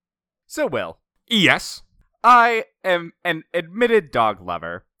So, Will, Yes. I am an admitted dog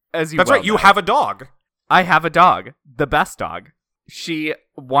lover, as you That's well right, you know. have a dog. I have a dog, the best dog. She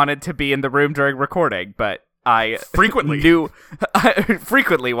wanted to be in the room during recording, but I Frequently.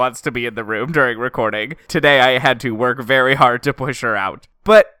 frequently wants to be in the room during recording. Today I had to work very hard to push her out.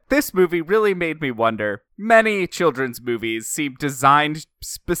 But this movie really made me wonder. Many children's movies seem designed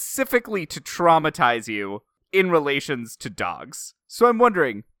specifically to traumatize you in relations to dogs. So I'm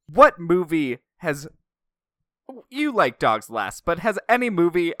wondering, what movie has... You like dogs less, but has any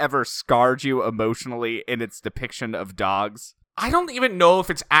movie ever scarred you emotionally in its depiction of dogs? I don't even know if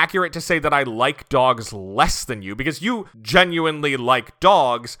it's accurate to say that I like dogs less than you, because you genuinely like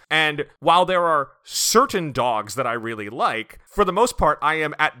dogs, and while there are certain dogs that I really like, for the most part, I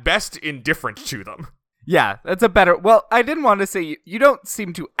am at best indifferent to them. Yeah, that's a better... Well, I didn't want to say you don't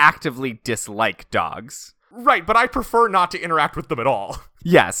seem to actively dislike dogs. Right, but I prefer not to interact with them at all.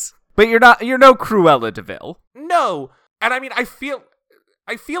 Yes, but you're no Cruella de Vil. No, and I mean, I feel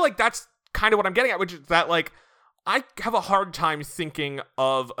like that's kind of what I'm getting at, which is that, like, I have a hard time thinking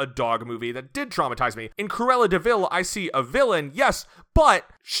of a dog movie that did traumatize me. In Cruella de Vil, I see a villain, yes, but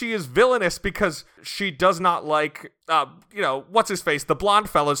she is villainous because she does not like, what's-his-face, the blonde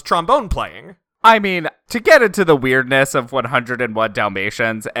fella's trombone playing. I mean, to get into the weirdness of 101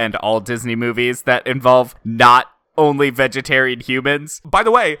 Dalmatians and all Disney movies that involve not only vegetarian humans... By the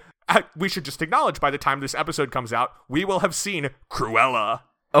way, we should just acknowledge by the time this episode comes out, we will have seen Cruella.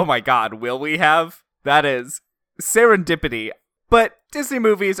 Oh my god, will we have? That is serendipity. But Disney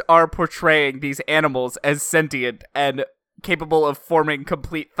movies are portraying these animals as sentient and capable of forming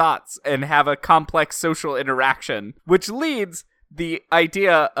complete thoughts and have a complex social interaction, which leads the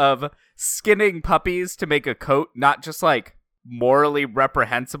idea of skinning puppies to make a coat not just like morally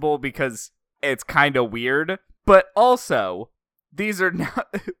reprehensible because it's kind of weird, but also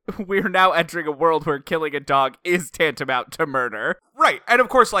we're now entering a world where killing a dog is tantamount to murder. Right, and of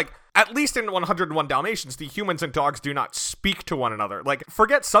course, like, at least in 101 Dalmatians, the humans and dogs do not speak to one another. Like,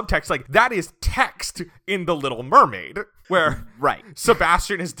 forget subtext, like, that is text in The Little Mermaid, where right.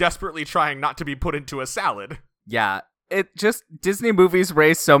 Sebastian is desperately trying not to be put into a salad. Yeah, Disney movies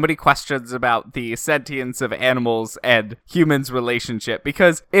raise so many questions about the sentience of animals and humans' relationship,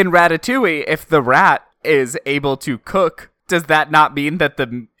 because in Ratatouille, if the rat is able to cook, does that not mean that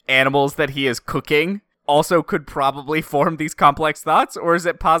the animals that he is cooking also could probably form these complex thoughts? Or is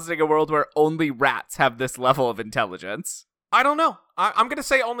it positing a world where only rats have this level of intelligence? I don't know. I'm going to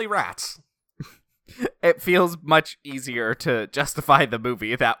say only rats. It feels much easier to justify the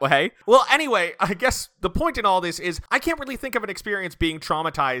movie that way. Well, anyway, I guess the point in all this is I can't really think of an experience being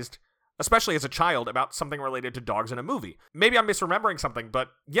traumatized, especially as a child, about something related to dogs in a movie. Maybe I'm misremembering something, but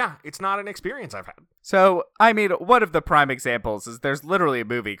yeah, it's not an experience I've had. So, I mean, one of the prime examples is there's literally a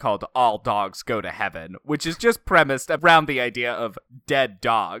movie called All Dogs Go to Heaven, which is just premised around the idea of dead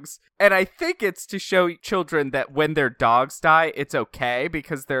dogs. And I think it's to show children that when their dogs die, it's okay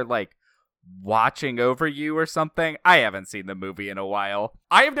because they're like watching over you or something. I haven't seen the movie in a while.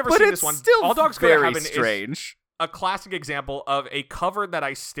 I have never seen this one. Still All Dogs Go to Heaven strange. Is a classic example of a cover that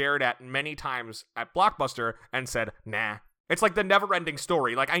I stared at many times at Blockbuster and said, nah. It's like the never-ending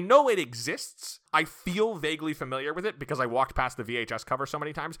story. Like, I know it exists. I feel vaguely familiar with it because I walked past the VHS cover so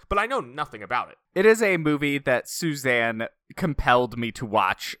many times, but I know nothing about it. It is a movie that Suzanne compelled me to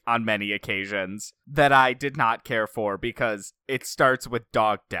watch on many occasions that I did not care for because it starts with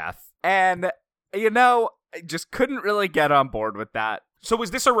dog death. And, I just couldn't really get on board with that. So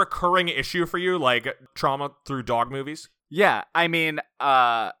is this a recurring issue for you, like trauma through dog movies? Yeah, I mean,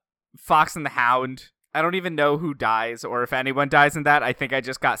 Fox and the Hound. I don't even know who dies or if anyone dies in that. I think I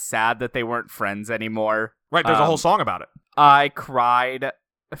just got sad that they weren't friends anymore. Right, there's a whole song about it. I cried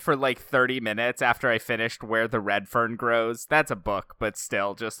for like 30 minutes after I finished Where the Red Fern Grows. That's a book, but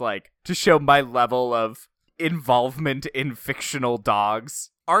still, just like to show my level of involvement in fictional dogs.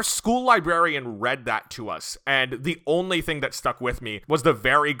 Our school librarian read that to us, and the only thing that stuck with me was the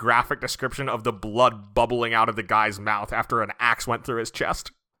very graphic description of the blood bubbling out of the guy's mouth after an axe went through his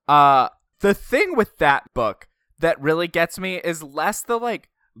chest. The thing with that book that really gets me is less the, like,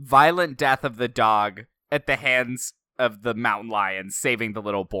 violent death of the dog at the hands of the mountain lion saving the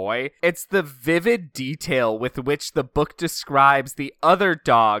little boy. It's the vivid detail with which the book describes the other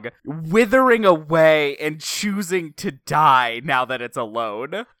dog withering away and choosing to die now that it's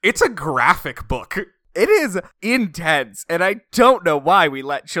alone. It's a graphic book. It is intense, and I don't know why we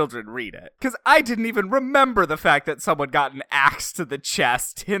let children read it. Because I didn't even remember the fact that someone got an axe to the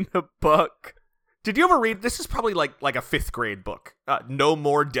chest in the book. Did you ever read, this is probably like a 5th grade book, No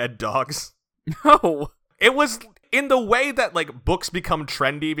More Dead Dogs. No. It was in the way that like books become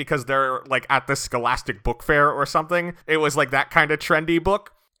trendy because they're like at the Scholastic Book Fair or something. It was like that kind of trendy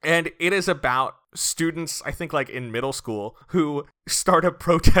book. And it is about students, I think like in middle school, who start a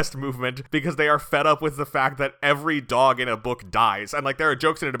protest movement because they are fed up with the fact that every dog in a book dies. And like there are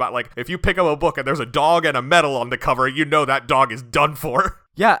jokes in it about like, if you pick up a book and there's a dog and a medal on the cover, you know that dog is done for.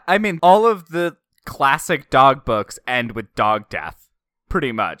 Yeah, I mean, all of the classic dog books end with dog death,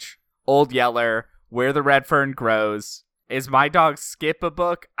 pretty much. Old Yeller, Where the Red Fern Grows. Is My Dog Skip a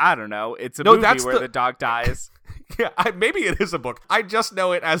book? I don't know. It's a movie where the dog dies. Yeah, maybe it is a book. I just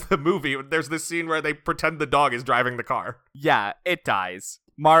know it as the movie. There's this scene where they pretend the dog is driving the car. Yeah, it dies.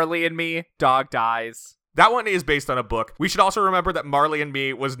 Marley and Me, dog dies. That one is based on a book. We should also remember that Marley and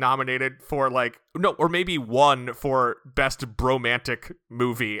Me was nominated for or maybe won for Best Bromantic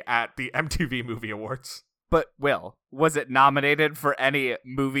Movie at the MTV Movie Awards. But, Will, was it nominated for any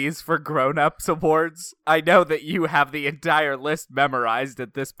Movies for Grown-Ups awards? I know that you have the entire list memorized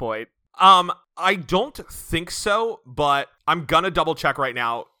at this point. I don't think so, but I'm gonna double check right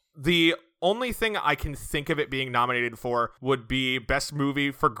now. The only thing I can think of it being nominated for would be Best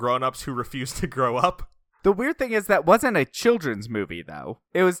Movie for Grown-Ups Who Refuse to Grow Up. The weird thing is that wasn't a children's movie, though.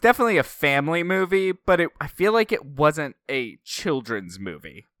 It was definitely a family movie, but I feel like it wasn't a children's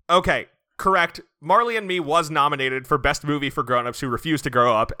movie. Okay, correct. Marley and Me was nominated for Best Movie for Grown-Ups Who Refuse to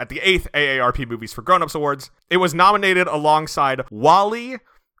Grow Up at the 8th AARP Movies for Grown-Ups Awards. It was nominated alongside WALL-E,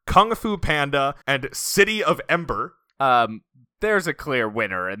 Kung Fu Panda, and City of Ember. There's a clear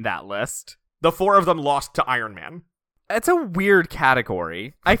winner in that list. The four of them lost to Iron Man. It's a weird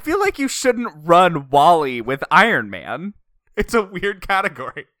category. I feel like you shouldn't run WALL-E with Iron Man. It's a weird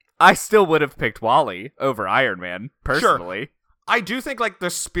category. I still would have picked WALL-E over Iron Man, personally. Sure. I do think, like, the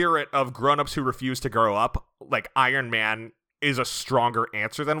spirit of grown-ups who refuse to grow up, like, Iron Man is a stronger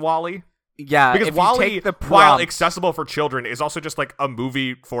answer than WALL-E. Yeah, because WALL-E, while accessible for children, is also just, like, a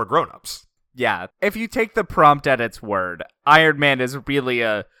movie for grown-ups. Yeah, if you take the prompt at its word, Iron Man is really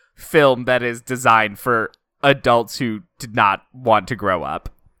a film that is designed for adults who did not want to grow up.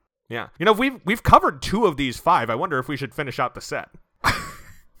 Yeah. You know, we've covered 2 of these 5. I wonder if we should finish out the set.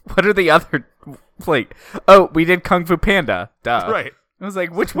 What are the other... Like, oh, we did Kung Fu Panda. Duh. Right. I was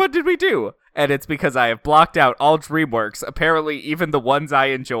like, which one did we do? And it's because I have blocked out all DreamWorks, apparently even the ones I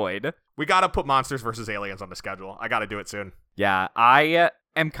enjoyed. We gotta put Monsters vs. Aliens on the schedule. I gotta do it soon. Yeah, I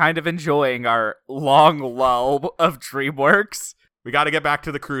am kind of enjoying our long lull of DreamWorks. We gotta get back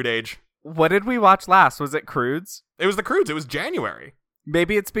to the Crude age. What did we watch last? Was it Crudes? It was the Crudes. It was January.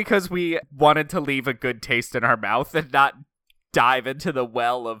 Maybe it's because we wanted to leave a good taste in our mouth and not dive into the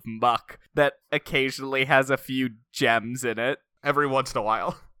well of muck that occasionally has a few gems in it. Every once in a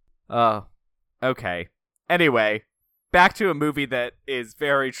while. Oh, okay. Anyway, back to a movie that is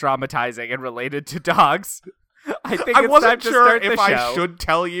very traumatizing and related to dogs. I wasn't sure if I should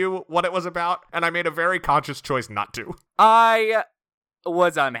tell you what it was about, and I made a very conscious choice not to. I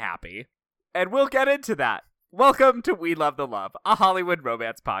was unhappy, and we'll get into that. Welcome to We Love the Love, a Hollywood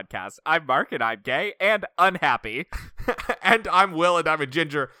romance podcast. I'm Mark, and I'm gay and unhappy. And I'm Will, and I'm a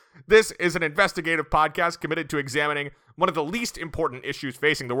ginger. This is an investigative podcast committed to examining one of the least important issues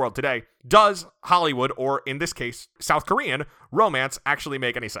facing the world today. Does Hollywood, or in this case, South Korean, romance actually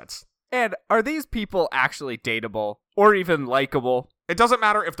make any sense? And are these people actually dateable, or even likable? It doesn't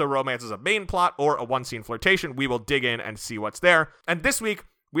matter if the romance is a main plot or a one-scene flirtation. We will dig in and see what's there. And this week,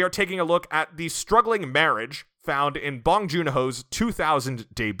 we are taking a look at the struggling marriage found in Bong Joon-ho's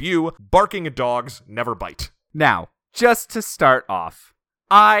 2000 debut, Barking Dogs Never Bite. Now, just to start off,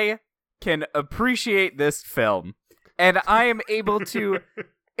 I can appreciate this film, and I am able to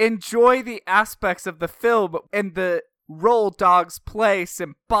enjoy the aspects of the film and the role dogs play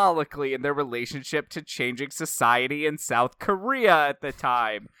symbolically in their relationship to changing society in South Korea at the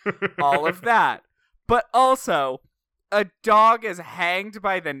time. All of that. But also, a dog is hanged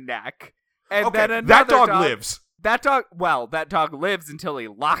by the neck, and then another that dog lives. That dog lives until he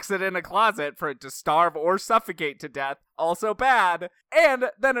locks it in a closet for it to starve or suffocate to death. Also bad.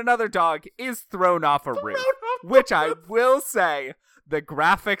 And then another dog is thrown off a roof, which I will say, the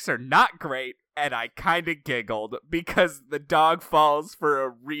graphics are not great, and I kind of giggled because the dog falls for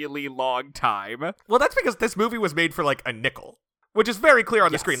a really long time. Well, that's because this movie was made for, like, a nickel, which is very clear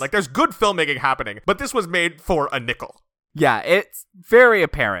on the screen. Like, there's good filmmaking happening, but this was made for a nickel. Yeah, it's very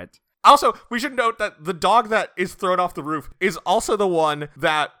apparent. Also, we should note that the dog that is thrown off the roof is also the one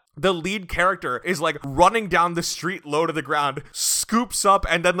that the lead character is, like, running down the street low to the ground, scoops up,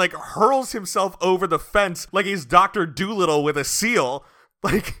 and then, like, hurls himself over the fence like he's Dr. Dolittle with a seal.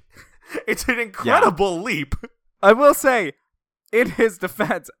 Like, it's an incredible leap. I will say, In his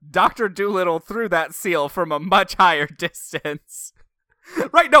defense, Dr. Dolittle threw that seal from a much higher distance.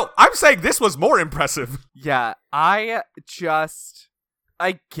 Right, no, I'm saying this was more impressive. Yeah, I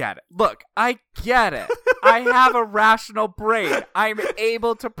get it. Look, I get it. I have a rational brain. I'm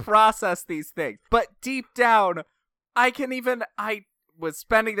able to process these things. But deep down, I was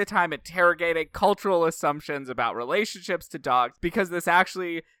spending the time interrogating cultural assumptions about relationships to dogs because this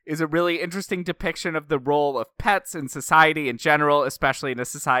actually is a really interesting depiction of the role of pets in society in general, especially in a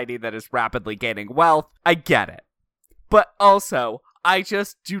society that is rapidly gaining wealth. I get it. But also, I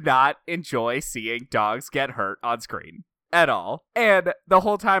just do not enjoy seeing dogs get hurt on screen at all. And the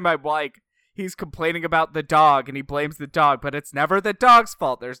whole time I'm like, he's complaining about the dog and he blames the dog, but it's never the dog's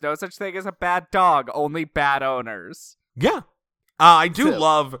fault. There's no such thing as a bad dog, only bad owners. Yeah. I do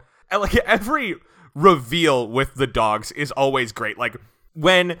love, like, every reveal with the dogs is always great. Like,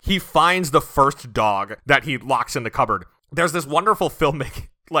 when he finds the first dog that he locks in the cupboard, there's this wonderful filmmaking,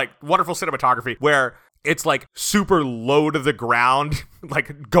 like, wonderful cinematography where it's, like, super low to the ground,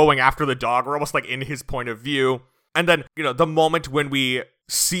 like, going after the dog. We're almost, like, in his point of view. And then, you know, the moment when we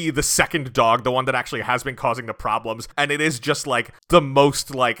see the second dog, the one that actually has been causing the problems, and it is just, like, the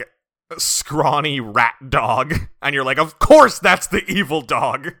most, like, scrawny rat dog, and you're like, of course that's the evil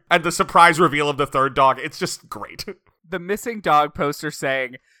dog. And the surprise reveal of the third dog, it's just great. The missing dog poster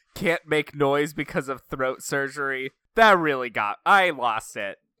saying can't make noise because of throat surgery, that really I lost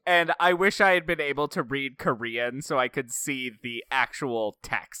it. And I wish I had been able to read Korean so I could see the actual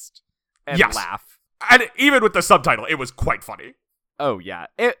text and laugh. And even with the subtitle, it was quite funny. Oh yeah,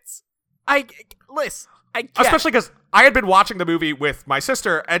 listen, I get especially because I had been watching the movie with my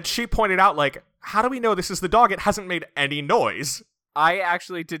sister, and she pointed out, like, how do we know this is the dog? It hasn't made any noise. I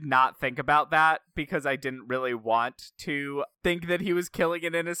actually did not think about that because I didn't really want to think that he was killing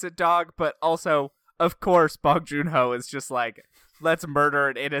an innocent dog, but also, of course, Bong Joon-ho is just like, let's murder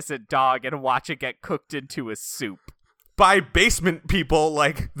an innocent dog and watch it get cooked into a soup. By basement people,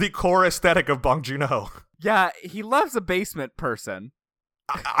 like the core aesthetic of Bong Joon-ho. Yeah, he loves a basement person.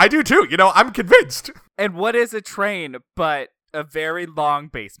 I do too, you know, I'm convinced. And what is a train but a very long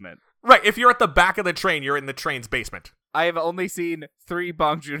basement? Right, if you're at the back of the train, you're in the train's basement. I have only seen 3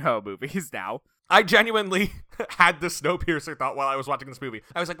 Bong Joon-ho movies now. I genuinely had the Snowpiercer thought while I was watching this movie.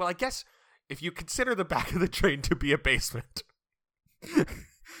 I was like, well, I guess if you consider the back of the train to be a basement.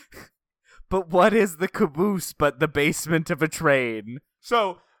 But what is the caboose but the basement of a train?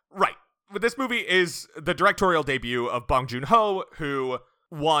 So, right. This movie is the directorial debut of Bong Joon-ho, who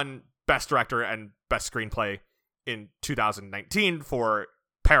won Best Director and Best Screenplay in 2019 for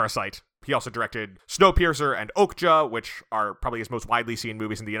Parasite. He also directed Snowpiercer and Okja, which are probably his most widely seen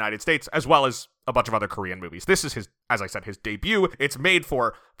movies in the United States, as well as a bunch of other Korean movies. This is his, as I said, his debut. It's made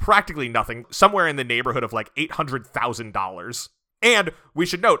for practically nothing, somewhere in the neighborhood of like $800,000. And we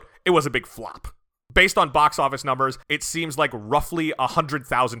should note, it was a big flop. Based on box office numbers, it seems like roughly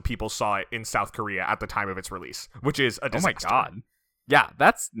 100,000 people saw it in South Korea at the time of its release, which is a disaster. Oh my god. Yeah,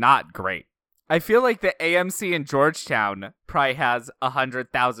 that's not great. I feel like the AMC in Georgetown probably has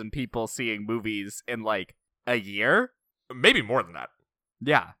 100,000 people seeing movies in like a year. Maybe more than that.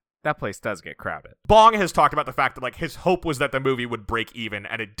 Yeah, that place does get crowded. Bong has talked about the fact that like his hope was that the movie would break even,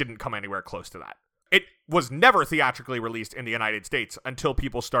 and it didn't come anywhere close to that. It was never theatrically released in the United States until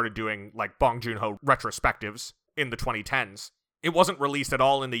people started doing like Bong Joon-ho retrospectives in the 2010s. It wasn't released at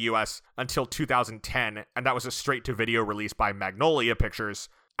all in the US until 2010, and that was a straight-to-video release by Magnolia Pictures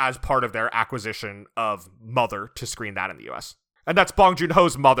as part of their acquisition of Mother to screen that in the US. And that's Bong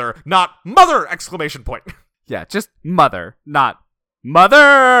Joon-ho's Mother, not Mother! Exclamation point. Yeah, just Mother, not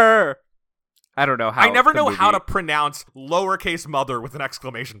Mother! I don't know how. I never know how to pronounce lowercase mother with an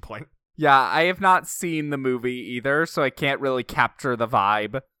exclamation point. Yeah, I have not seen the movie either, so I can't really capture the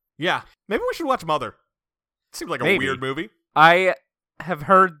vibe. Yeah, maybe we should watch Mother. It seems like a weird movie. I have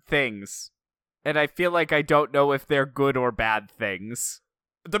heard things, and I feel like I don't know if they're good or bad things.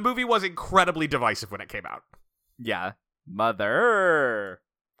 The movie was incredibly divisive when it came out. Yeah. Mother.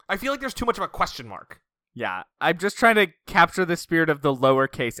 I feel like there's too much of a question mark. Yeah, I'm just trying to capture the spirit of the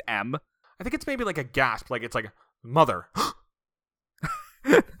lowercase m. I think it's maybe like a gasp, like it's like, Mother.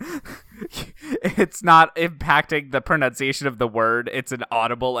 It's not impacting the pronunciation of the word, it's an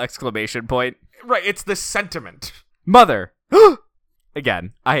audible exclamation point. Right, it's the sentiment. Mother.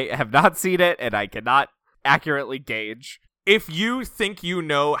 Again, I have not seen it, and I cannot accurately gauge. If you think you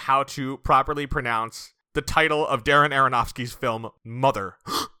know how to properly pronounce the title of Darren Aronofsky's film, Mother,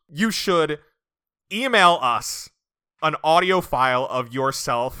 you should email us an audio file of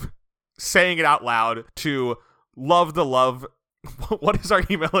yourself saying it out loud to love the love. What is our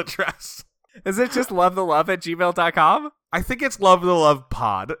email address? Is it just lovethelove@gmail.com? I think it's Love the Love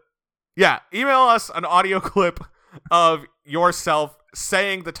Pod. Yeah, email us an audio clip of yourself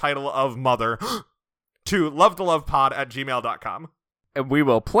saying the title of Mother to lovethelovepod@gmail.com. And we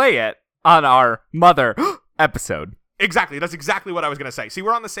will play it on our Mother episode. Exactly. That's exactly what I was going to say. See,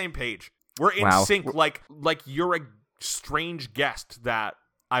 we're on the same page. We're in sync, like you're a strange guest that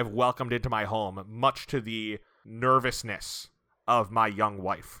I've welcomed into my home, much to the nervousness of my young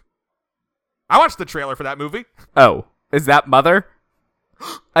wife. I watched the trailer for that movie. Oh, is that Mother?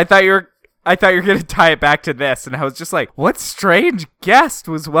 I thought you were gonna tie it back to this, and I was just like, what strange guest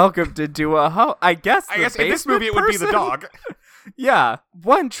was welcomed into a home? I guess in this movie it would be the dog. Yeah,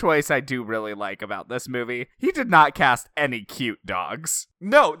 one choice I do really like about this movie, he did not cast any cute dogs.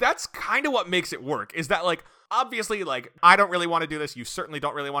 No, that's kind of what makes it work, is that, like, obviously, like, I don't really want to do this, you certainly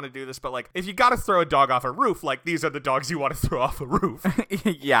don't really want to do this, but, like, if you gotta throw a dog off a roof, like, these are the dogs you want to throw off a roof.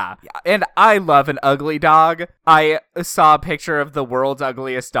 Yeah, and I love an ugly dog. I saw a picture of the world's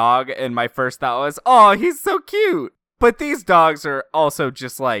ugliest dog, and my first thought was, oh, he's so cute. But these dogs are also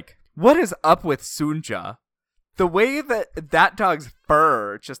just like, what is up with Sunja? The way that dog's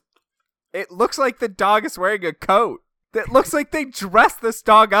fur it looks like the dog is wearing a coat. It looks like they dressed this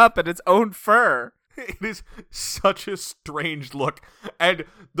dog up in its own fur. It is such a strange look. And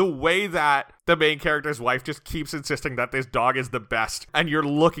the way that the main character's wife just keeps insisting that this dog is the best. And you're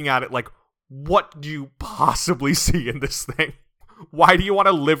looking at it like, what do you possibly see in this thing? Why do you want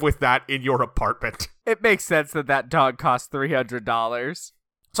to live with that in your apartment? It makes sense that dog costs $300.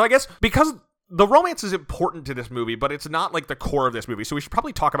 So I guess because the romance is important to this movie, but it's not like the core of this movie. So we should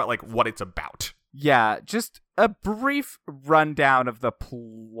probably talk about like what it's about. Yeah, just a brief rundown of the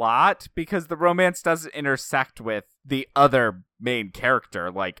plot, because the romance doesn't intersect with the other main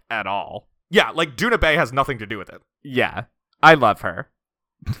character, like, at all. Yeah, like, Doona Bae has nothing to do with it. Yeah, I love her.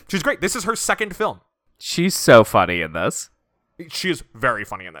 She's great. This is her second film. She's so funny in this. She is very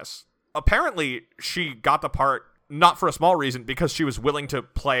funny in this. Apparently, she got the part, not for a small reason, because she was willing to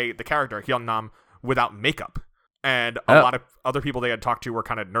play the character, Hyun Nam, without makeup. And a lot of other people they had talked to were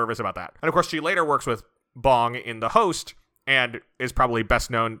kind of nervous about that. And of course, she later works with Bong in The Host and is probably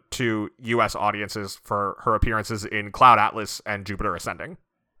best known to U.S. audiences for her appearances in Cloud Atlas and Jupiter Ascending.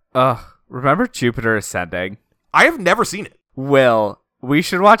 Remember Jupiter Ascending? I have never seen it. Will, we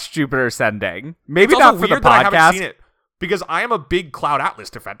should watch Jupiter Ascending. Maybe It's not also for the weird that I podcast. haven't seen it because I am a big Cloud Atlas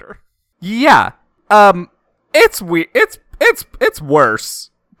defender. Yeah. It's weird. It's worse.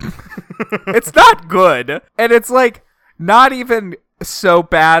 It's not good. And it's like not even so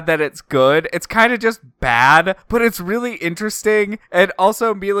bad that it's good. It's kind of just bad, but it's really interesting. And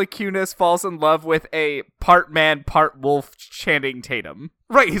also Mila Kunis falls in love with a part man, part wolf Channing Tatum.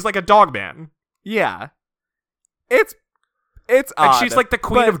 Right, he's like a dog man. Yeah. It's odd. And she's like the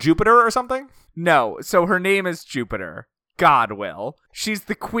queen of Jupiter or something? No, so her name is Jupiter. God will. She's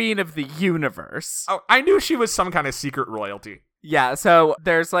the queen of the universe. Oh, I knew she was some kind of secret royalty. Yeah, so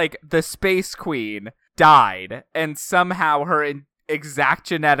there's like the space queen died, and somehow her exact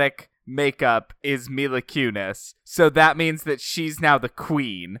genetic makeup is Mila Kunis. So that means that she's now the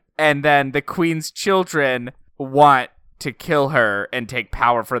queen. And then the queen's children want to kill her and take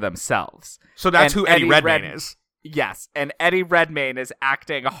power for themselves. So that's who Eddie Redmayne is. Yes, and Eddie Redmayne is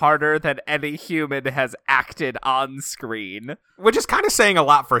acting harder than any human has acted on screen. Which is kind of saying a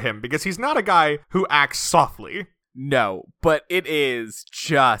lot for him, because he's not a guy who acts softly. No, but it is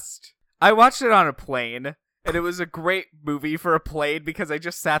just... I watched it on a plane, and it was a great movie for a plane, because I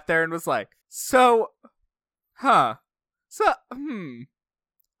just sat there and was like, I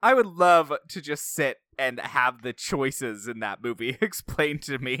would love to just sit and have the choices in that movie explained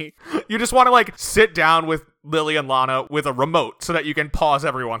to me. You just want to, like, sit down with Lily and Lana with a remote so that you can pause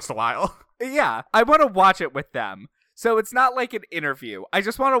every once in a while. Yeah, I want to watch it with them. So it's not like an interview. I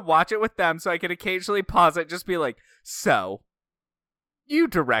just want to watch it with them so I can occasionally pause it and just be like, so, you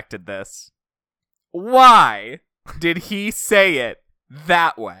directed this. Why did he say it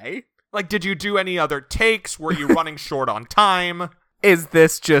that way? Like, did you do any other takes? Were you running short on time? Is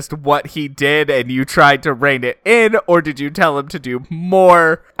this just what he did and you tried to rein it in, or did you tell him to do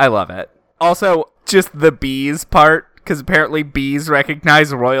more? I love it. Also, just the bees part, because apparently bees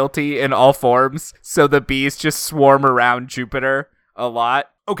recognize royalty in all forms, so the bees just swarm around Jupiter a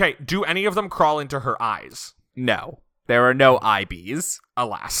lot. Okay, do any of them crawl into her eyes? No, there are no eye bees.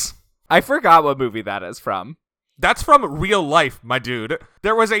 Alas. I forgot what movie that is from. That's from real life, my dude.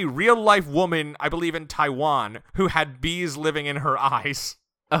 There was a real life woman, I believe in Taiwan, who had bees living in her eyes.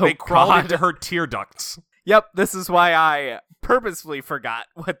 Oh, they crawled God. into her tear ducts. Yep, this is why I purposefully forgot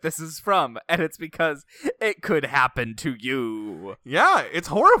what this is from, and it's because it could happen to you. Yeah, it's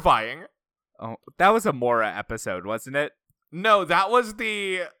horrifying. Oh, that was a Mora episode, wasn't it? No, that was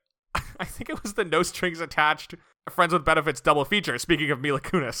I think it was the No Strings Attached Friends with Benefits double feature, speaking of Mila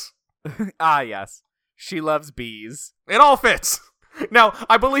Kunis. Ah, yes. She loves bees. It all fits. Now,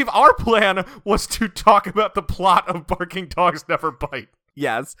 I believe our plan was to talk about the plot of Barking Dogs Never Bite.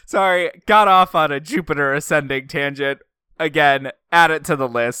 Yes. Sorry, got off on a Jupiter Ascending tangent. Again, add it to the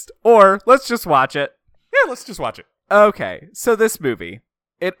list. Or, let's just watch it. Yeah, let's just watch it. Okay, so this movie,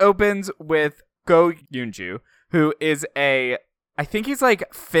 it opens with Go Yoon-ju, who is I think he's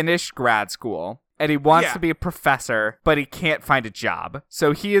like finished grad school, and he wants to be a professor, but he can't find a job.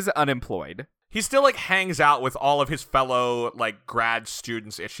 So he is unemployed. He still, like, hangs out with all of his fellow, like, grad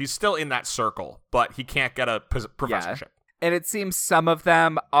students-ish. He's still in that circle, but he can't get a professorship. Yeah. And it seems some of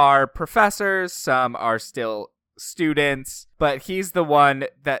them are professors, some are still students, but he's the one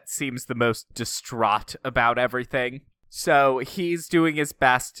that seems the most distraught about everything. So he's doing his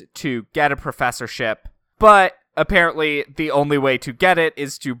best to get a professorship, but apparently the only way to get it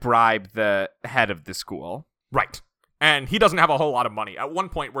is to bribe the head of the school. Right. And he doesn't have a whole lot of money. At one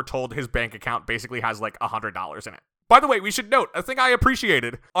point, we're told his bank account basically has like $100 in it. By the way, we should note, a thing I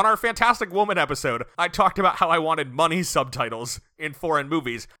appreciated, on our Fantastic Woman episode, I talked about how I wanted money subtitles in foreign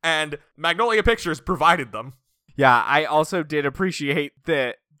movies, and Magnolia Pictures provided them. Yeah, I also did appreciate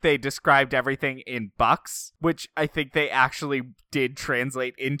that they described everything in bucks, which I think they actually did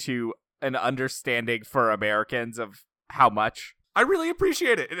translate into an understanding for Americans of how much. I really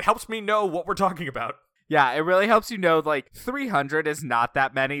appreciate it. It helps me know what we're talking about. Yeah, it really helps you know, like, $300 is not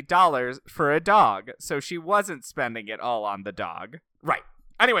that many dollars for a dog, so she wasn't spending it all on the dog. Right.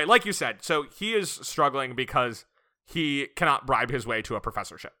 Anyway, like you said, so he is struggling because he cannot bribe his way to a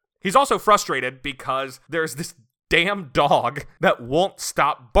professorship. He's also frustrated because there's this damn dog that won't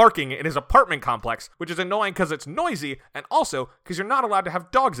stop barking in his apartment complex, which is annoying because it's noisy, and also because you're not allowed to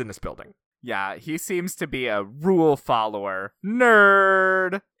have dogs in this building. Yeah, he seems to be a rule follower.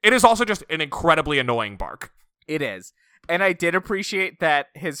 Nerd! It is also just an incredibly annoying bark. It is. And I did appreciate that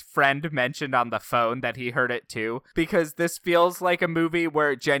his friend mentioned on the phone that he heard it too, because this feels like a movie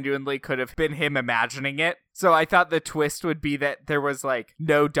where it genuinely could have been him imagining it. So I thought the twist would be that there was like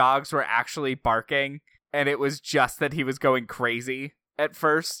no dogs were actually barking, and it was just that he was going crazy at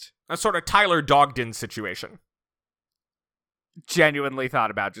first. A sort of Tyler Dogden situation. Genuinely thought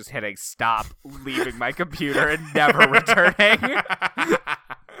about just hitting stop, leaving my computer, and never returning.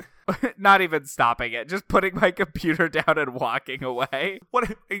 Not even stopping it, just putting my computer down and walking away.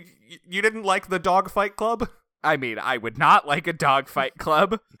 What? You didn't like the Dog Fight Club? I mean, I would not like a dog fight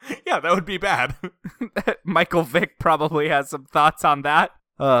club. Yeah, that would be bad. Michael Vick probably has some thoughts on that.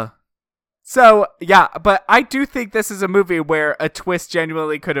 So, yeah, but I do think this is a movie where a twist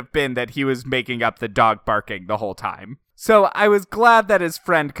genuinely could have been that he was making up the dog barking the whole time. So I was glad that his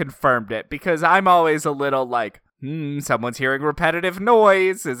friend confirmed it, because I'm always a little like, someone's hearing repetitive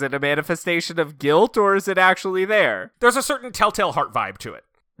noise. Is it a manifestation of guilt, or is it actually there? There's a certain Telltale Heart vibe to it.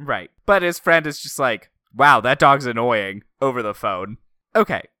 Right. But his friend is just like, wow, that dog's annoying, over the phone.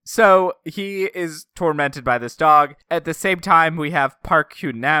 Okay, so he is tormented by this dog. At the same time, we have Park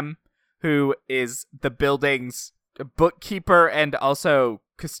Hyun-nam, who is the building's bookkeeper and also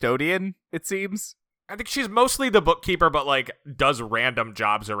custodian, it seems. I think she's mostly the bookkeeper, but, like, does random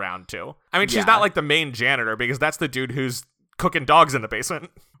jobs around, too. I mean, she's not, like, the main janitor, because that's the dude who's cooking dogs in the basement.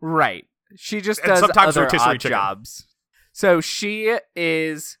 Right. She just And does sometimes other rotisserie odd chicken. jobs. So she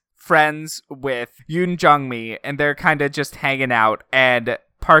is friends with Yoon Jung-mi, and they're kind of just hanging out, and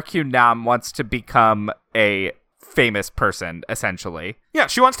Park Hyun-nam wants to become a famous person, essentially. Yeah,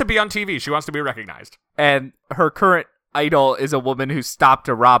 she wants to be on TV. She wants to be recognized. And her current idol is a woman who stopped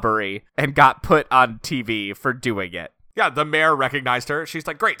a robbery and got put on TV for doing it. Yeah, the mayor recognized her. She's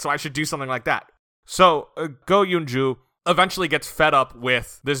like, great, so I should do something like that. So Go Yoon-ju eventually gets fed up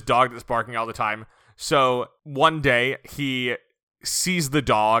with this dog that's barking all the time. So one day he sees the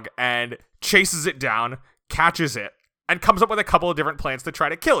dog and chases it down, catches it, and comes up with a couple of different plans to try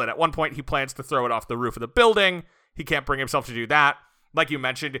to kill it. At one point, he plans to throw it off the roof of the building. He can't bring himself to do that. Like you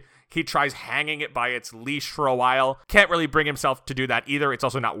mentioned, he tries hanging it by its leash for a while. Can't really bring himself to do that either. It's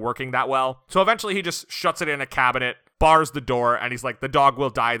also not working that well. So eventually he just shuts it in a cabinet, bars the door, and he's like, the dog will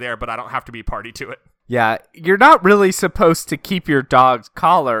die there, but I don't have to be party to it. Yeah, you're not really supposed to keep your dog's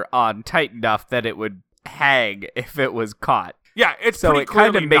collar on tight enough that it would hang if it was caught. Yeah, it's so pretty it kind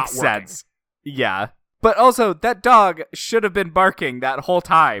of clearly makes not working. sense. Yeah. But also, that dog should have been barking that whole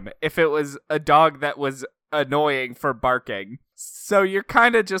time if it was a dog that was annoying for barking. So you're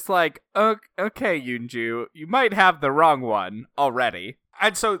kind of just like, okay, Yoon-ju, you might have the wrong one already.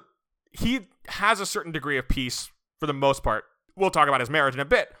 And so he has a certain degree of peace for the most part. We'll talk about his marriage in a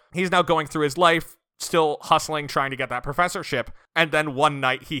bit. he's now going through his life, still hustling, trying to get that professorship. And then one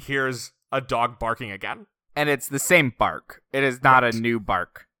night he hears a dog barking again. And it's the same bark. It is not a new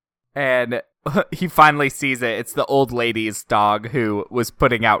bark. And he finally sees it. It's the old lady's dog who was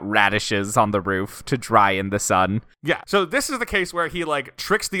putting out radishes on the roof to dry in the sun. Yeah, so this is the case where he, like,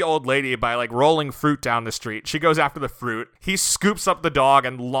 tricks the old lady by, like, rolling fruit down the street. She goes after the fruit. He scoops up the dog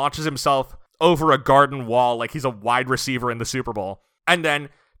and launches himself over a garden wall like he's a wide receiver in the Super Bowl. And then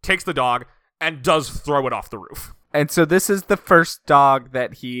takes the dog and does throw it off the roof. And so this is the first dog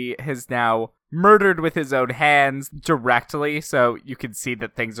that he has now murdered with his own hands directly, so you can see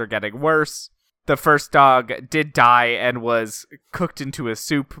that things are getting worse. The first dog did die and was cooked into a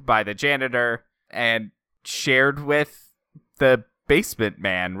soup by the janitor and shared with the basement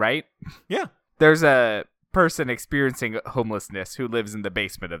man, right? Yeah. There's a person experiencing homelessness who lives in the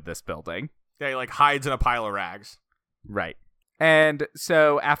basement of this building. Yeah, he, like, hides in a pile of rags. Right. And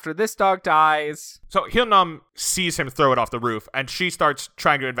so after this dog dies... So Hyun-nam sees him throw it off the roof, and she starts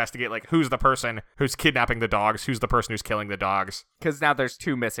trying to investigate, like, who's the person who's kidnapping the dogs, who's the person who's killing the dogs. Because now there's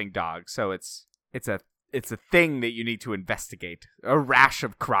 2 missing dogs, so it's a thing that you need to investigate. A rash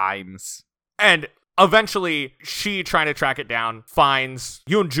of crimes. And eventually, she, trying to track it down, finds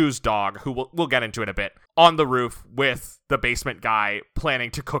Yoon-ju's dog, who we'll get into in a bit, on the roof with the basement guy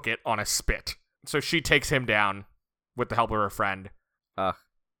planning to cook it on a spit. So she takes him down with the help of her friend.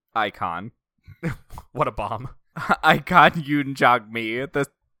 Icon. What a bomb. Icon Yoon Jong-mi,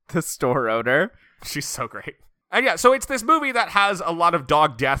 the store owner. She's so great. And yeah, so it's this movie that has a lot of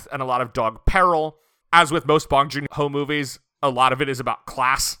dog death and a lot of dog peril. As with most Bong Joon-ho movies, a lot of it is about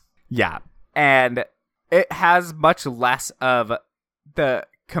class. Yeah. And it has much less of the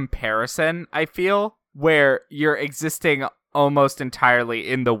comparison, I feel, where you're existing almost entirely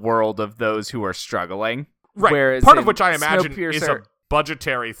in the world of those who are struggling. Right. Whereas part of which I imagine is a Snowpiercer,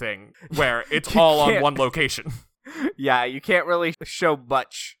 budgetary thing where it's all on one location. yeah, you can't really show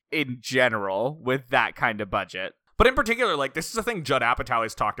much in general with that kind of budget. But in particular, like, this is a thing Judd Apatow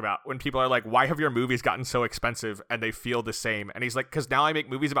has talked about when people are like, why have your movies gotten so expensive and they feel the same? And he's like, because now I make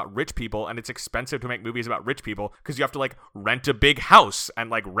movies about rich people and it's expensive to make movies about rich people because you have to, like, rent a big house and,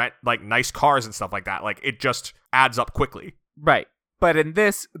 like, rent, like, nice cars and stuff like that. Like, it just adds up quickly. Right. But in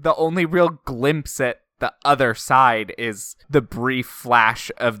this, the only real glimpse at the other side is the brief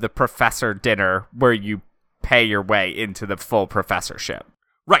flash of the professor dinner where you pay your way into the full professorship.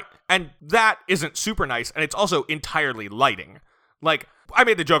 Right. And that isn't super nice. And it's also entirely lighting. Like, I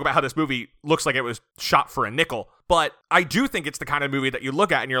made the joke about how this movie looks like it was shot for a nickel, but I do think it's the kind of movie that you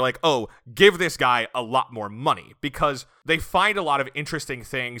look at and you're like, oh, give this guy a lot more money, because they find a lot of interesting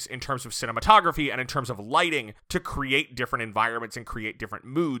things in terms of cinematography and in terms of lighting to create different environments and create different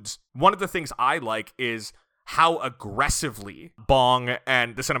moods. One of the things I like is how aggressively Bong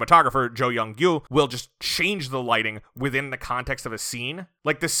and the cinematographer, Jo Young-gyu, will just change the lighting within the context of a scene.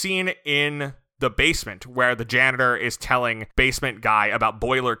 Like the scene in the basement where the janitor is telling basement guy about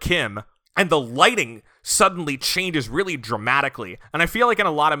Boiler Kim, and the lighting suddenly changes really dramatically. And I feel like in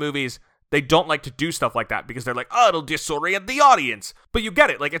a lot of movies, they don't like to do stuff like that because they're like, oh, it'll disorient the audience. But you get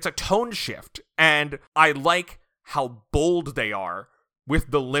it, like, it's a tone shift. And I like how bold they are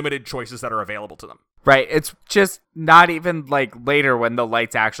with the limited choices that are available to them. Right, it's just not even like later when the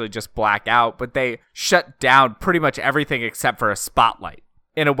lights actually just black out, but they shut down pretty much everything except for a spotlight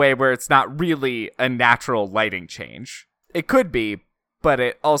in a way where it's not really a natural lighting change. It could be, but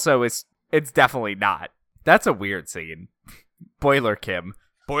it also is, it's definitely not. That's a weird scene. Boiler Kim.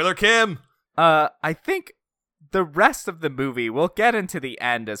 Boiler Kim! I think the rest of the movie we'll get into the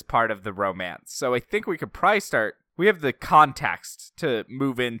end as part of the romance, so I think we could probably start. We have the context to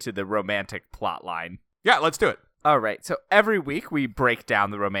move into the romantic plot line. Yeah, let's do it. All right, so every week we break down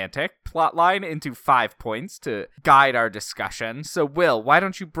the romantic plot line into 5 points to guide our discussion. So, Will, why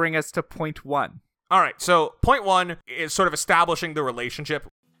don't you bring us to point 1? All right, so point 1 is sort of establishing the relationship.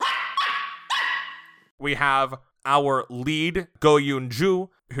 We have our lead, Go Yoon-ju,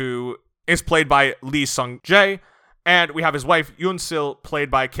 who is played by Lee Sung-jae, and we have his wife, Yoon-sil,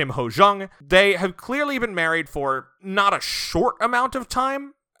 played by Kim Ho-jung. They have clearly been married for not a short amount of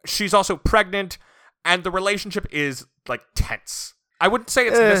time. She's also pregnant, and the relationship is, like, tense. I wouldn't say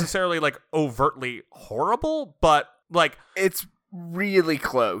it's necessarily, like, overtly horrible, but, like... It's really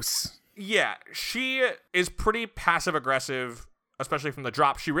close. Yeah, she is pretty passive-aggressive, especially from the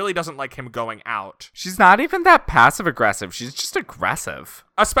drop. She really doesn't like him going out. She's not even that passive-aggressive. She's just aggressive.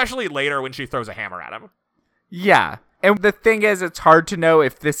 Especially later when she throws a hammer at him. Yeah. And the thing is, it's hard to know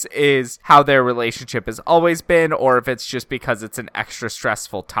if this is how their relationship has always been or if it's just because it's an extra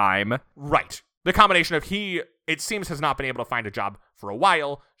stressful time. Right. The combination of he it seems has not been able to find a job for a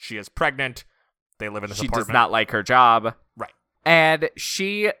while. She is pregnant. They live in this She apartment. does not like her job. Right. And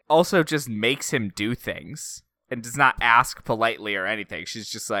she also just makes him do things and does not ask politely or anything. She's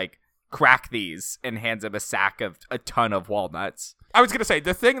just like, crack these, and hands him a sack of a ton of walnuts. I was going to say,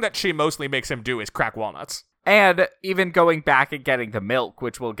 the thing that she mostly makes him do is crack walnuts. And even going back and getting the milk,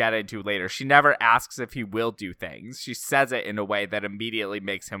 which we'll get into later, she never asks if he will do things. She says it in a way that immediately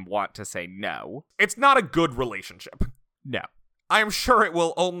makes him want to say no. It's not a good relationship. No. I am sure it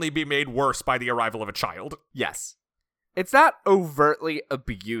will only be made worse by the arrival of a child. Yes. It's not overtly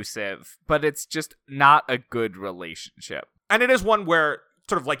abusive, but it's just not a good relationship. And it is one where,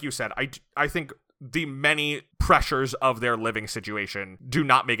 sort of like you said, I think the many pressures of their living situation do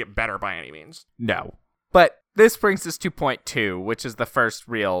not make it better by any means. No. But this brings us to point 2, which is the first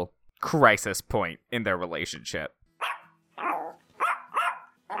real crisis point in their relationship.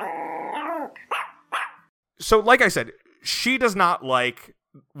 So, like I said, she does not like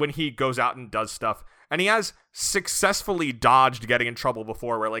when he goes out and does stuff. And he has successfully dodged getting in trouble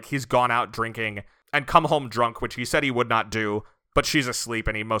before, where like he's gone out drinking and come home drunk, which he said he would not do, but she's asleep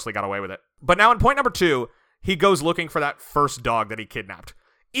and he mostly got away with it. But now in point number 2, he goes looking for that first dog that he kidnapped.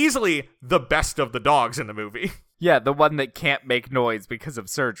 Easily the best of the dogs in the movie. Yeah, the one that can't make noise because of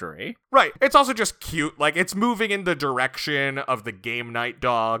surgery. Right. It's also just cute. Like, it's moving in the direction of the game night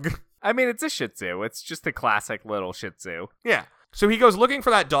dog. I mean, it's a Shih Tzu. It's just a classic little Shih Tzu. Yeah. So he goes looking for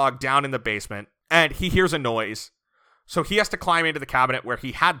that dog down in the basement, and he hears a noise. So he has to climb into the cabinet where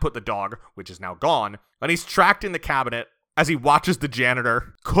he had put the dog, which is now gone, and he's trapped in the cabinet as he watches the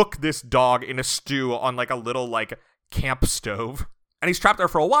janitor cook this dog in a stew on like a little like camp stove. And he's trapped there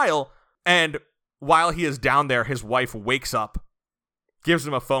for a while, and while he is down there, his wife wakes up, gives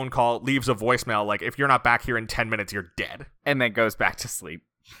him a phone call, leaves a voicemail like, if you're not back here in 10 minutes, you're dead. And then goes back to sleep.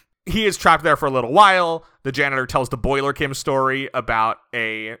 He is trapped there for a little while. The janitor tells the Boiler Kim story about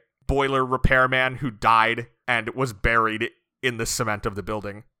a boiler repairman who died and was buried in the cement of the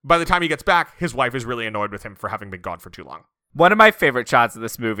building. By the time he gets back, his wife is really annoyed with him for having been gone for too long. One of my favorite shots of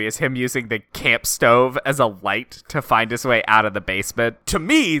this movie is him using the camp stove as a light to find his way out of the basement. To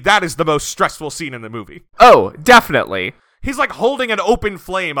me, that is the most stressful scene in the movie. Oh, definitely. He's like holding an open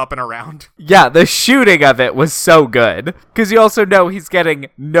flame up and around. Yeah, the shooting of it was so good. Because you also know he's getting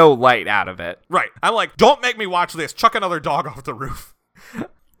no light out of it. Right. I'm like, don't make me watch this. Chuck another dog off the roof.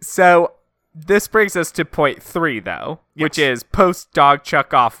 So, this brings us to point 3, though, which is post-dog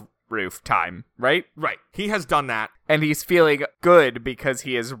chuck-off roof time, right? Right. He has done that. And he's feeling good because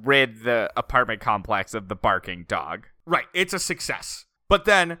he has rid the apartment complex of the barking dog. Right. It's a success. But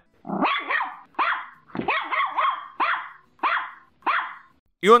then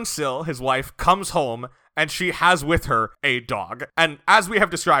Yoon Sil, his wife, comes home and she has with her a dog. And as we have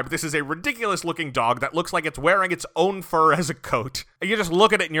described, this is a ridiculous looking dog that looks like it's wearing its own fur as a coat. And you just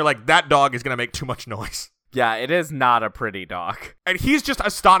look at it and you're like, that dog is going to make too much noise. Yeah, it is not a pretty dog. And he's just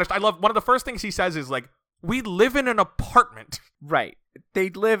astonished. I love one of the first things he says is like, we live in an apartment. Right. They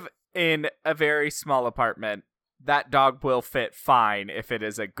live in a very small apartment. That dog will fit fine if it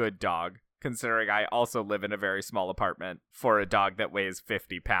is a good dog, considering I also live in a very small apartment for a dog that weighs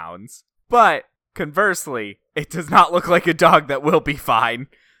 50 pounds. But conversely, it does not look like a dog that will be fine.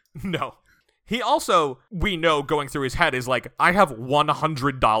 No. He also, we know going through his head is like, I have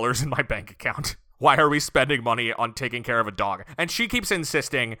 $100 in my bank account. Why are we spending money on taking care of a dog? And she keeps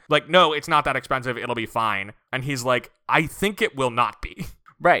insisting, like, no, it's not that expensive. It'll be fine. And he's like, I think it will not be.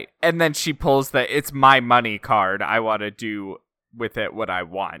 Right. And then she pulls the, it's my money card. I want to do with it what I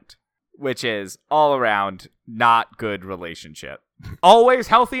want, which is all around not good relationship. Always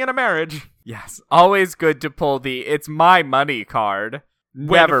healthy in a marriage. Yes. Always good to pull the, it's my money card.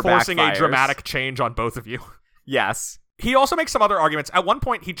 Never forcing backfires. a dramatic change on both of you. Yes. He also makes some other arguments. At one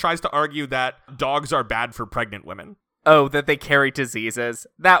point, he tries to argue that dogs are bad for pregnant women. Oh, that they carry diseases?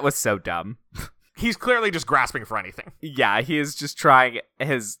 That was so dumb. He's clearly just grasping for anything. Yeah, he is just trying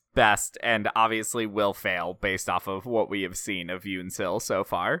his best and obviously will fail based off of what we have seen of Yoon Sil so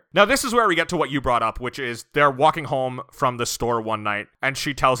far. Now, this is where we get to what you brought up, which is they're walking home from the store one night, and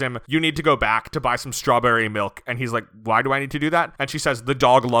she tells him, you need to go back to buy some strawberry milk. And he's like, why do I need to do that? And she says, the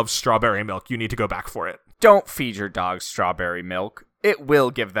dog loves strawberry milk. You need to go back for it. Don't feed your dog strawberry milk. It will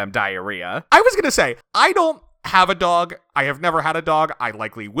give them diarrhea. I was going to say, I don't have a dog. I have never had a dog. I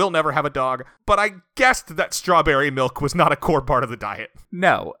likely will never have a dog. But I guessed that strawberry milk was not a core part of the diet.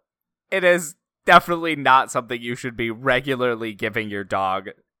 No, it is definitely not something you should be regularly giving your dog,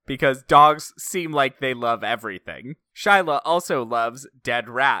 because dogs seem like they love everything. Shyla also loves dead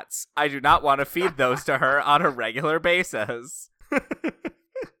rats. I do not want to feed those to her on a regular basis.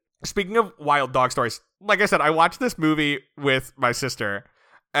 Speaking of wild dog stories, like I said, I watched this movie with my sister,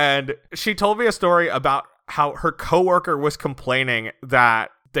 and she told me a story about how her coworker was complaining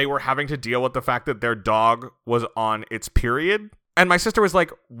that they were having to deal with the fact that their dog was on its period. And my sister was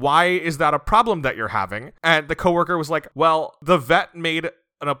like, why is that a problem that you're having? And the coworker was like, well, the vet made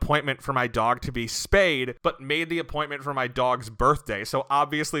an appointment for my dog to be spayed, but made the appointment for my dog's birthday. So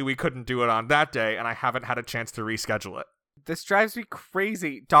obviously we couldn't do it on that day, and I haven't had a chance to reschedule it. This drives me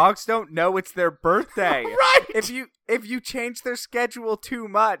crazy. Dogs don't know it's their birthday. Right! If you change their schedule too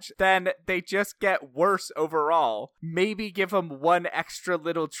much, then they just get worse overall. Maybe give them one extra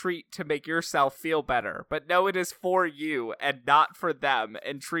little treat to make yourself feel better. But no, it is for you and not for them,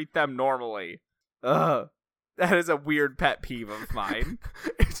 and treat them normally. Ugh. That is a weird pet peeve of mine.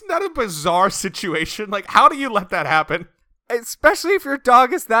 Isn't that a bizarre situation? Like, how do you let that happen? Especially if your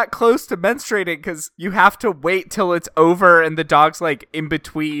dog is that close to menstruating, because you have to wait till it's over and the dog's like in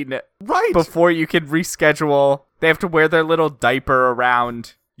between, right, before you can reschedule. They have to wear their little diaper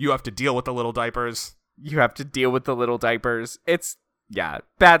around. You have to deal with the little diapers. It's, yeah,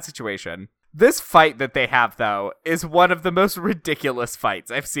 bad situation. This fight that they have, though, is one of the most ridiculous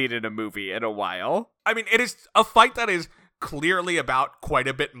fights I've seen in a movie in a while. I mean, it is a fight that is clearly about quite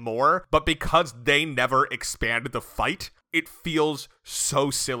a bit more, but because they never expanded the fight, it feels so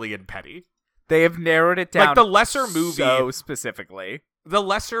silly and petty. They have narrowed it down, like, the lesser movie so specifically. The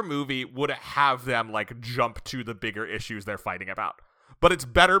lesser movie would have them, like, jump to the bigger issues they're fighting about. But it's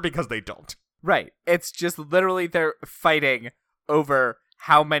better because they don't. Right. It's just literally they're fighting over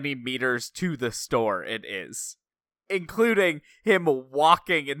how many meters to the store it is, including him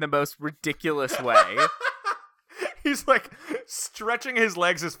walking in the most ridiculous way. He's like stretching his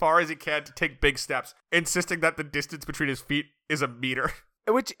legs as far as he can to take big steps, insisting that the distance between his feet is a meter.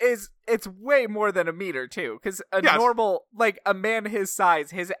 Which is, it's way more than a meter too, because normal, like a man his size,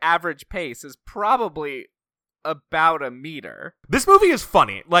 his average pace is probably about a meter. This movie is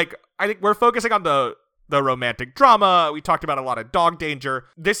funny. Like, I think we're focusing on the romantic drama. We talked about a lot of dog danger.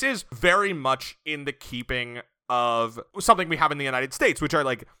 This is very much in the keeping of something we have in the United States, which are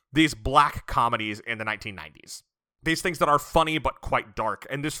like these black comedies in the 1990s. These things that are funny but quite dark,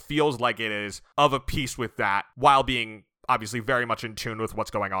 and this feels like it is of a piece with that, while being obviously very much in tune with what's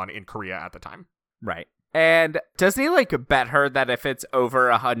going on in Korea at the time. Right. And doesn't he like bet her that if it's over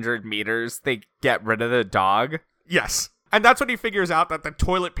 100 meters, they get rid of the dog? Yes. And that's when he figures out that the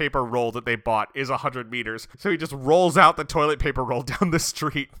toilet paper roll that they bought is 100 meters. So he just rolls out the toilet paper roll down the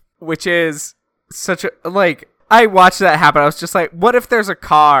street. Which is such a, like, I watched that happen. I was just like, what if there's a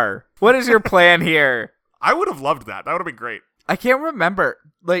car? What is your plan here? I would have loved that. That would have been great. I can't remember.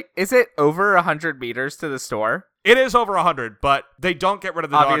 Like, is it over 100 meters to the store? It is over 100, but they don't get rid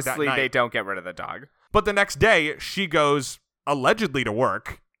of the dog that night. Obviously, they don't get rid of the dog. But the next day, she goes allegedly to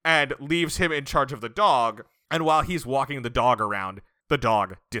work and leaves him in charge of the dog. And while he's walking the dog around, the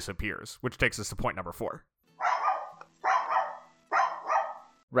dog disappears, which takes us to point number 4.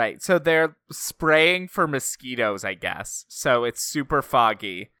 Right, so they're spraying for mosquitoes, I guess. So it's super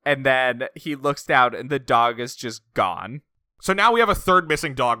foggy. And then he looks down and the dog is just gone. So now we have a third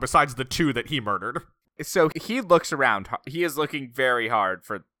missing dog besides the 2 that he murdered. So he looks around. He is looking very hard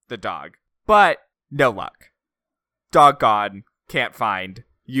for the dog. But no luck. Dog gone. Can't find.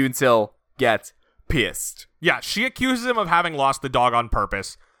 Yoon-sil gets pissed. Yeah, she accuses him of having lost the dog on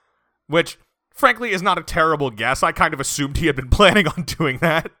purpose, which frankly is not a terrible guess. I kind of assumed he had been planning on doing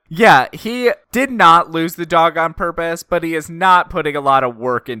that. Yeah, he did not lose the dog on purpose, but he is not putting a lot of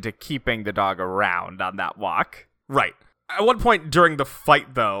work into keeping the dog around on that walk. Right. At one point during the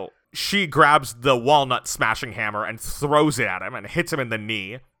fight, though, she grabs the walnut smashing hammer and throws it at him and hits him in the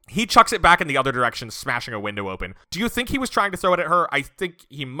knee. He chucks it back in the other direction, smashing a window open. Do you think he was trying to throw it at her? I think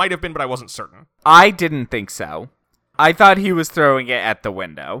he might have been, but I wasn't certain. I didn't think so. I thought he was throwing it at the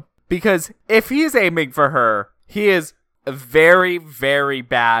window. Because if he's aiming for her, he is very, very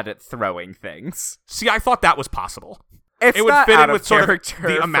bad at throwing things. See, I thought that was possible. It would fit in with sort of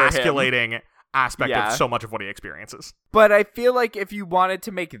the emasculating aspect of so much of what he experiences. But I feel like if you wanted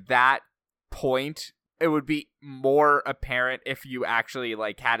to make that point, it would be more apparent if you actually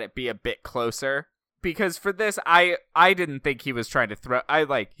like had it be a bit closer. Because for this, I didn't think he was trying to throw.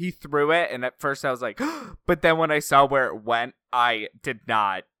 He threw it, and at first I was like, but then when I saw where it went, I did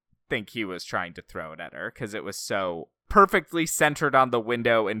not think he was trying to throw it at her because it was so perfectly centered on the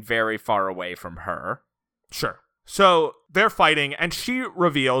window and very far away from her. Sure. So they're fighting, and she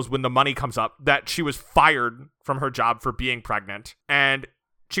reveals when the money comes up that she was fired from her job for being pregnant, and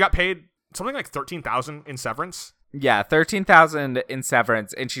she got paid something like $13,000 in severance. Yeah, $13,000 in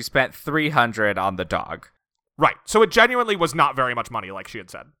severance, and she spent $300 on the dog. Right. So it genuinely was not very much money, like she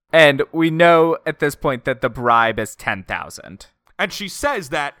had said. And we know at this point that the bribe is 10,000. And she says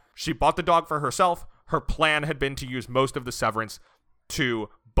that she bought the dog for herself. Her plan had been to use most of the severance to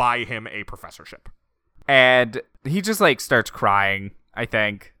buy him a professorship. And he just like starts crying, I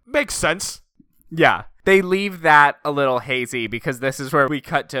think. Makes sense. Yeah. They leave that a little hazy because this is where we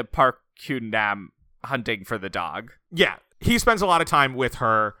cut to Park Kyun-nam hunting for the dog. Yeah. He spends a lot of time with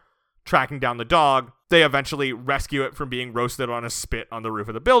her tracking down the dog. They eventually rescue it from being roasted on a spit on the roof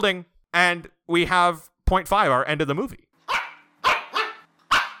of the building. And we have point 5, our end of the movie.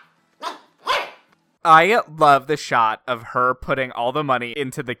 I love the shot of her putting all the money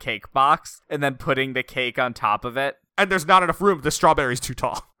into the cake box and then putting the cake on top of it. And there's not enough room. The strawberry's too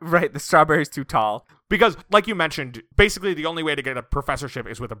tall. Right, the strawberry's too tall. Because, like you mentioned, basically the only way to get a professorship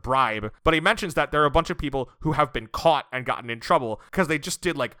is with a bribe. But he mentions that there are a bunch of people who have been caught and gotten in trouble because they just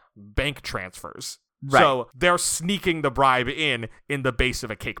did, like, bank transfers. Right. So they're sneaking the bribe in the base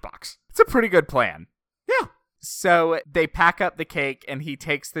of a cake box. It's a pretty good plan. Yeah. So they pack up the cake and he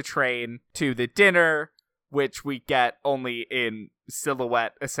takes the train to the dinner, which we get only in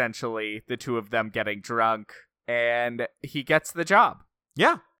silhouette, essentially, the two of them getting drunk, and he gets the job.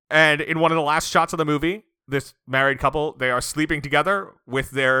 Yeah. And in one of the last shots of the movie, this married couple, they are sleeping together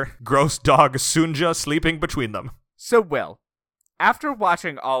with their gross dog Sunja sleeping between them. So, Will, after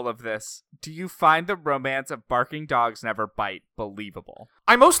watching all of this, do you find the romance of Barking Dogs Never Bite believable?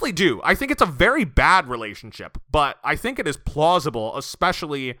 I mostly do. I think it's a very bad relationship, but I think it is plausible,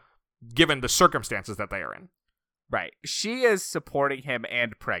 especially given the circumstances that they are in. Right. She is supporting him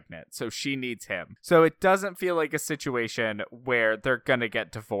and pregnant, so she needs him. So it doesn't feel like a situation where they're gonna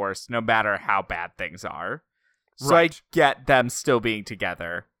get divorced no matter how bad things are. So Right. I get them still being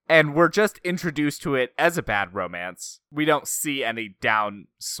together. And we're just introduced to it as a bad romance. We don't see any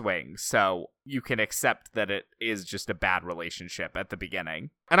downswing, so you can accept that it is just a bad relationship at the beginning.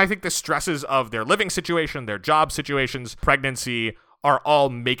 And I think the stresses of their living situation, their job situations, pregnancy are all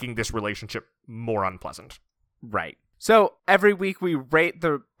making this relationship more unpleasant. Right. So every week we rate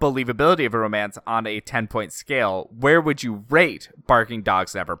the believability of a romance on a 10-point scale. Where would you rate Barking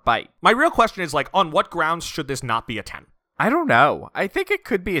Dogs Never Bite? My real question is, like, on what grounds should this not be a 10? I don't know. I think it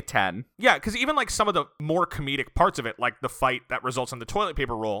could be a 10. Yeah, because even like some of the more comedic parts of it, like the fight that results in the toilet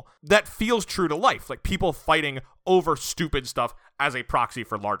paper roll, that feels true to life. Like people fighting over stupid stuff as a proxy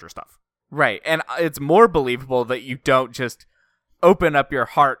for larger stuff. Right. And it's more believable that you don't just open up your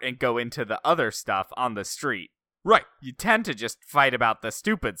heart and go into the other stuff on the street. Right. You tend to just fight about the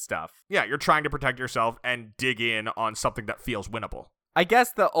stupid stuff. Yeah, you're trying to protect yourself and dig in on something that feels winnable. I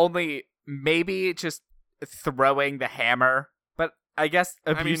guess the only, maybe just throwing the hammer, but I guess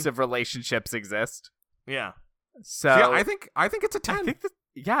abusive relationships exist. Yeah. So yeah, I think it's a 10.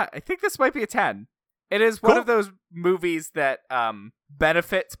 I think this might be a 10. It is Cool. one of those movies that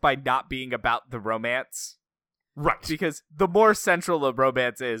benefits by not being about the romance. Right. Because the more central the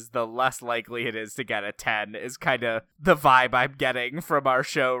romance is, the less likely it is to get a 10, is kind of the vibe I'm getting from our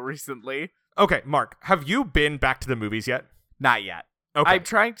show recently. Okay, Mark, have you been back to the movies yet? Not yet. Okay.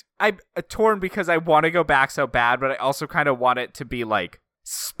 I'm torn because I want to go back so bad, but I also kind of want it to be, like,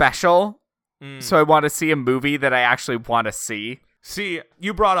 special. So I want to see a movie that I actually want to see. See,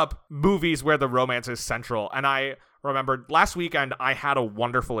 you brought up movies where the romance is central, and I remembered last weekend I had a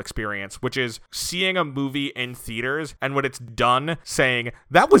wonderful experience, which is seeing a movie in theaters and when it's done saying,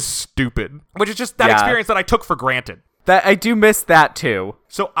 that was stupid, which is just that experience that I took for granted. That I do miss that too.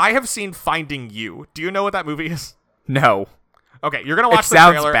 So I have seen Finding You. Do you know what that movie is? No. Okay, you're going to watch the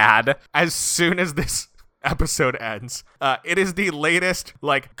sounds trailer bad. as soon as this episode ends. It is the latest,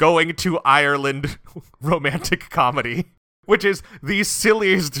 like, going to Ireland romantic comedy, which is the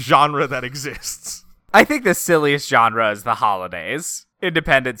silliest genre that exists. I think the silliest genre is the holidays.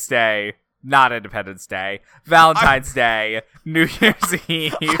 Independence Day, not Independence Day, Valentine's Day, New Year's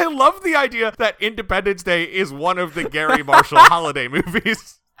Eve. I love the idea that Independence Day is one of the Gary Marshall holiday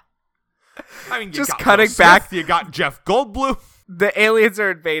movies. I mean, you Just got cutting Will Smith, back. you got Jeff Goldblum. The aliens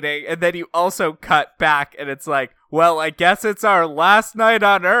are invading, and then you also cut back, and it's like, well, I guess it's our last night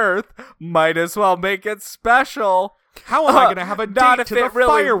on Earth. Might as well make it special. How am I going to have a Not date if to the it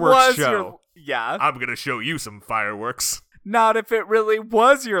really fireworks was show? Yeah. I'm going to show you some fireworks. Not if it really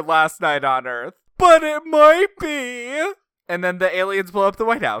was your last night on Earth. But it might be. And then the aliens blow up the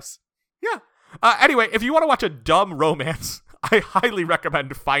White House. Yeah. Anyway, if you want to watch a dumb romance, I highly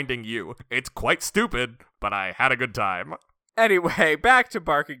recommend Finding You. It's quite stupid, but I had a good time. Anyway, back to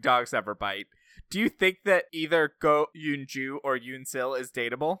Barking Dogs Never Bite. Do you think that either Go Yoon-ju or Yoon-sil is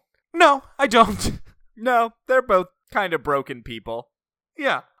dateable? No, I don't. No, they're both kind of broken people.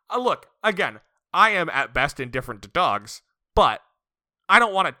 Yeah. Look, again, I am at best indifferent to dogs, but I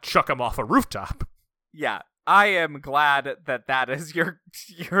don't want to chuck them off a rooftop. Yeah, I am glad that that is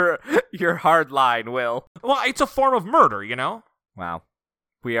your hard line, Will. Well, it's a form of murder, you know? Wow.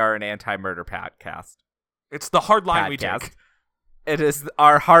 We are an anti-murder podcast. It's the hard line we take. It is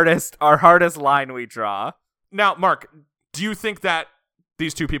our hardest line we draw. Now, Mark, do you think that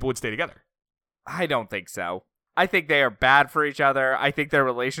these two people would stay together? I don't think so. I think they are bad for each other. I think their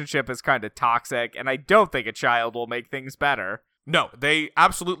relationship is kind of toxic, and I don't think a child will make things better. No, they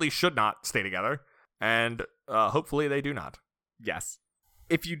absolutely should not stay together, and hopefully they do not. Yes.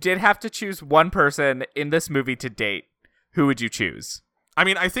 If you did have to choose one person in this movie to date, who would you choose? I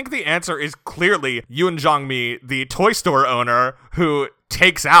mean, I think the answer is clearly Yoon Jong-mi, the toy store owner who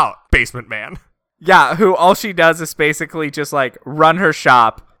takes out Basement Man. Yeah, who all she does is basically just like run her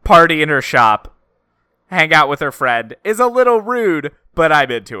shop, party in her shop, hang out with her friend. Is a little rude, but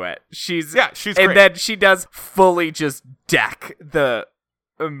I'm into it. She's great. And then she does fully just deck the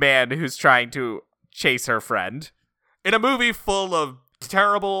man who's trying to chase her friend. In a movie full of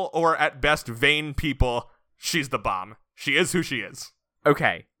terrible or at best vain people, she's the bomb. She is who she is.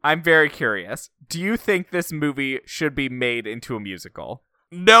 Okay, I'm very curious. Do you think this movie should be made into a musical?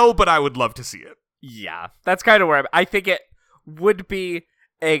 No, but I would love to see it. Yeah, that's kind of where I think it would be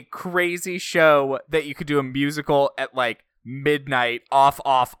a crazy show that you could do a musical at like midnight off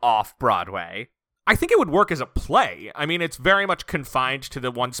Broadway. I think it would work as a play. I mean, it's very much confined to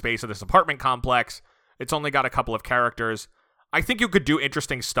the one space of this apartment complex. It's only got a couple of characters. I think you could do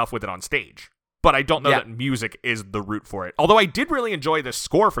interesting stuff with it on stage. But I don't know that music is the route for it. Although I did really enjoy the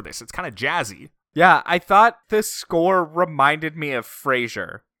score for this. It's kind of jazzy. Yeah, I thought the score reminded me of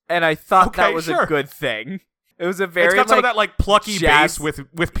Frasier. And I thought that was a good thing. It was a very It's got some of that like plucky jazz bass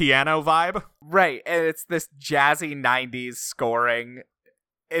with piano vibe. Right, and it's this jazzy 90s scoring.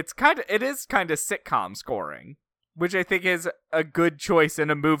 It is kind of sitcom scoring, which I think is a good choice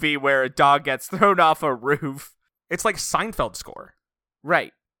in a movie where a dog gets thrown off a roof. It's like Seinfeld score.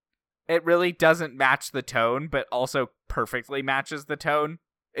 Right. It really doesn't match the tone, but also perfectly matches the tone.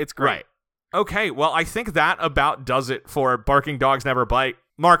 It's great. Right. Okay, well, I think that about does it for Barking Dogs Never Bite.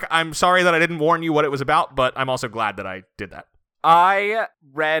 Mark, I'm sorry that I didn't warn you what it was about, but I'm also glad that I did that. I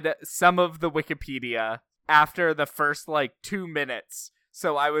read some of the Wikipedia after the first, 2 minutes,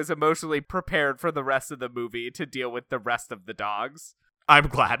 so I was emotionally prepared for the rest of the movie to deal with the rest of the dogs. I'm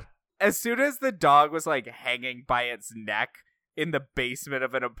glad. As soon as the dog was, hanging by its neck in the basement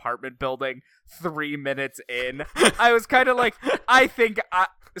of an apartment building 3 minutes in, I was kind of like, I think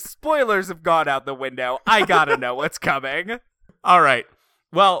spoilers have gone out the window. I gotta know what's coming. All right.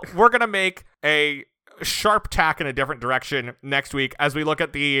 Well, we're going to make a sharp tack in a different direction next week as we look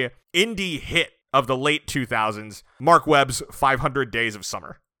at the indie hit of the late 2000s, Mark Webb's 500 Days of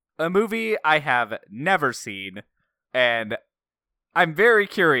Summer. A movie I have never seen, and I'm very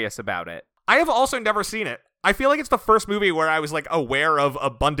curious about it. I have also never seen it. I feel like it's the first movie where I was aware of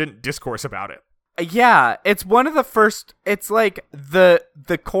abundant discourse about it. Yeah, it's one of the first. It's like the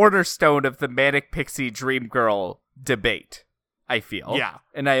cornerstone of the Manic Pixie Dream Girl debate, I feel. Yeah.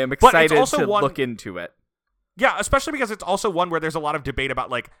 And I am excited to look into it. Yeah, especially because it's also one where there's a lot of debate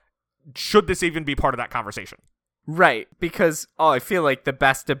about should this even be part of that conversation? Right, because I feel like the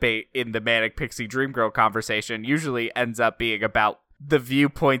best debate in the Manic Pixie Dream Girl conversation usually ends up being about the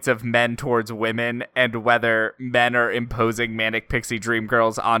viewpoints of men towards women and whether men are imposing Manic Pixie Dream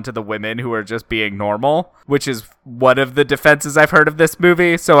Girls onto the women who are just being normal, which is one of the defenses I've heard of this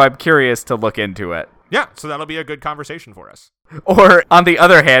movie, so I'm curious to look into it. Yeah, so that'll be a good conversation for us. Or, on the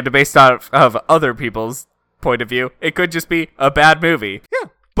other hand, based off of other people's point of view, it could just be a bad movie. Yeah,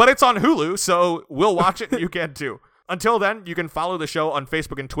 but it's on Hulu, so we'll watch it and you can too. Until then, you can follow the show on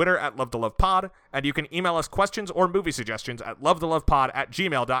Facebook and Twitter at LoveToLovePod, and you can email us questions or movie suggestions at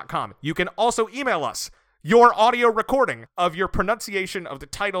LoveToLovePod@gmail.com. You can also email us your audio recording of your pronunciation of the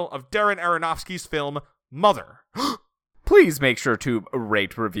title of Darren Aronofsky's film, Mother. Please make sure to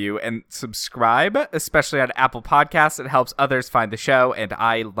rate, review, and subscribe, especially on Apple Podcasts. It helps others find the show, and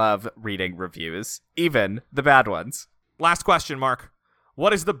I love reading reviews, even the bad ones. Last question, Mark.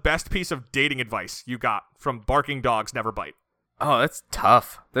 What is the best piece of dating advice you got from Barking Dogs Never Bite? Oh, that's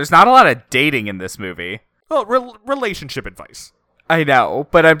tough. There's not a lot of dating in this movie. Well, relationship advice. I know,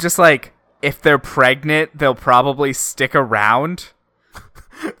 but I'm just if they're pregnant, they'll probably stick around.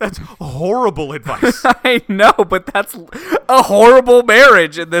 That's horrible advice. I know, but that's a horrible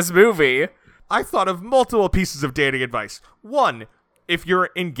marriage in this movie. I thought of multiple pieces of dating advice. 1, if you're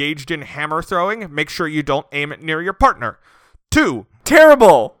engaged in hammer throwing, make sure you don't aim it near your partner. 2,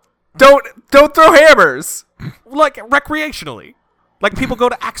 terrible. Don't throw hammers. Recreationally. Like people go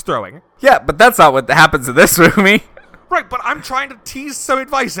to axe throwing. Yeah, but that's not what happens in this movie. Right, but I'm trying to tease some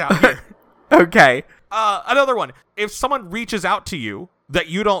advice out here. Okay. Another one. If someone reaches out to you that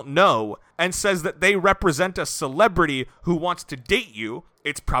you don't know and says that they represent a celebrity who wants to date you,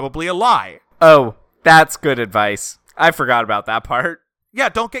 it's probably a lie. Oh, that's good advice. I forgot about that part. Yeah,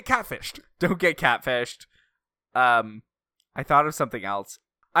 don't get catfished. Don't get catfished. I thought of something else.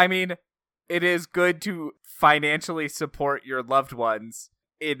 I mean, it is good to financially support your loved ones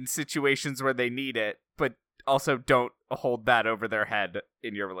in situations where they need it, but also don't hold that over their head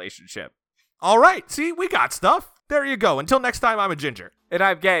in your relationship. All right, see, we got stuff. There you go. Until next time, I'm a Ginger. And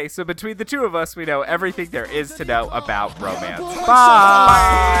I'm Gay, so between the two of us, we know everything there is to know about romance.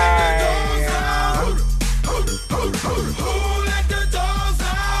 Bye!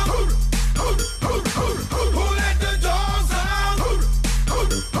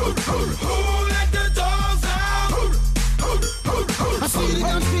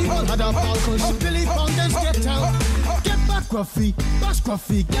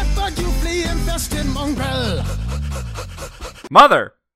 Mother!